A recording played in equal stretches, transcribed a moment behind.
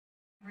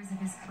of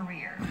his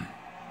career.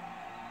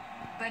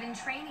 But in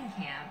training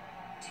camp,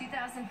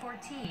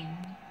 2014,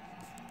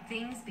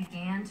 things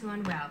began to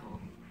unravel.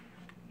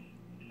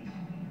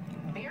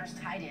 Bears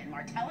tight end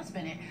Martellus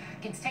Bennett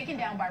gets taken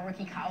down by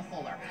rookie Kyle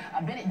Fuller.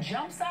 Bennett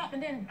jumps up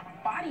and then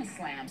body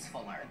slams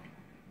Fuller.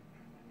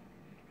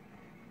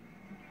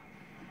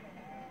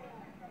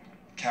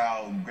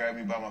 Kyle grabbed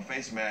me by my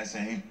face mask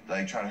and he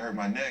tried to hurt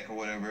my neck or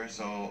whatever.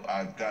 So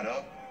I got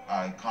up,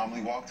 I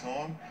calmly walked to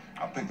him,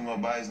 I picked him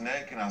up by his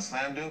neck and I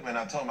slammed him and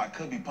I told him I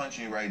could be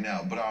punching you right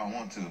now, but I don't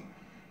want to.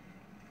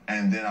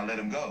 And then I let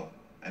him go.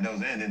 And that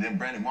was the end. And then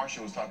Brandon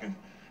Marshall was talking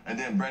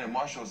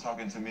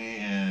to me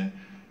and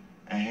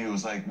he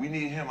was like, we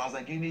need him. I was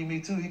like, you need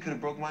me too. He could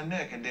have broke my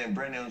neck. And then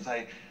Brandon was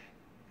like,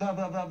 blah,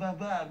 blah, blah, blah,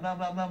 blah, blah,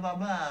 blah, blah, blah,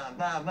 blah,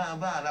 blah, blah,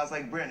 blah. And I was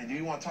like, Brandon, do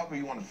you want to talk or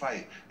you want to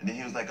fight? And then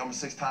he was like, I'm a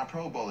 6-time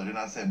Pro Bowler. Then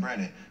I said,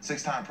 Brandon,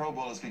 6-time Pro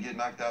Bowlers could get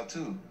knocked out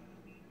too.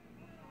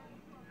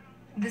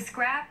 The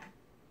scrap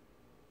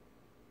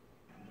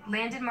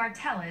landed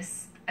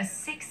Martellus a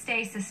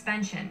 6-day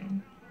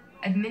suspension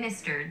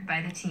administered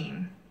by the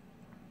team.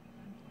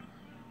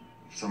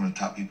 Some of the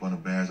top people in the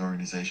Bears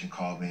organization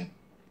called me.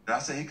 And I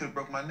said, he could have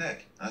broke my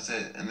neck. And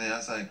then I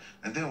was like,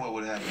 and then what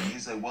would happen? He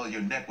said, well,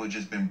 your neck would have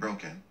just been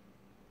broken.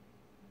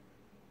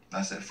 And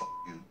I said, fuck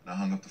you. And I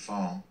hung up the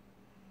phone.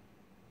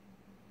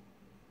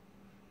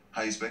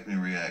 How you expect me to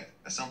react?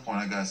 At some point,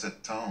 I got to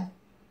set the tone.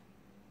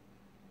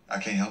 I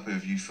can't help it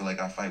if you feel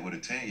like I fight with a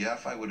 10. Yeah, I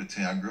fight with a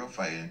 10. I grew up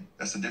fighting.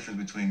 That's the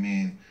difference between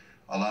me and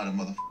a lot of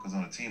motherfuckers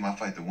on the team. I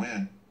fight to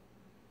win.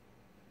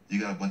 You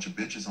got a bunch of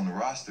bitches on the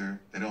roster.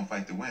 They don't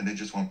fight to win. They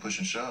just want to push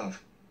and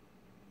shove.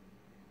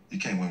 You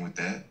can't win with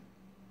that.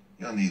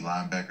 You don't need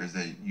linebackers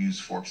that use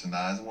forks and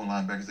knives. I want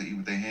linebackers that eat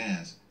with their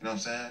hands. You know what I'm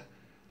saying?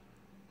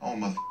 I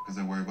want motherfuckers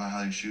that worry about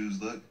how their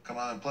shoes look. Come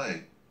out and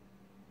play.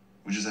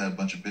 We just had a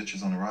bunch of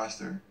bitches on the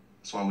roster.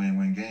 That's why we didn't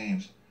win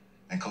games.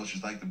 And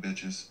coaches like the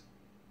bitches.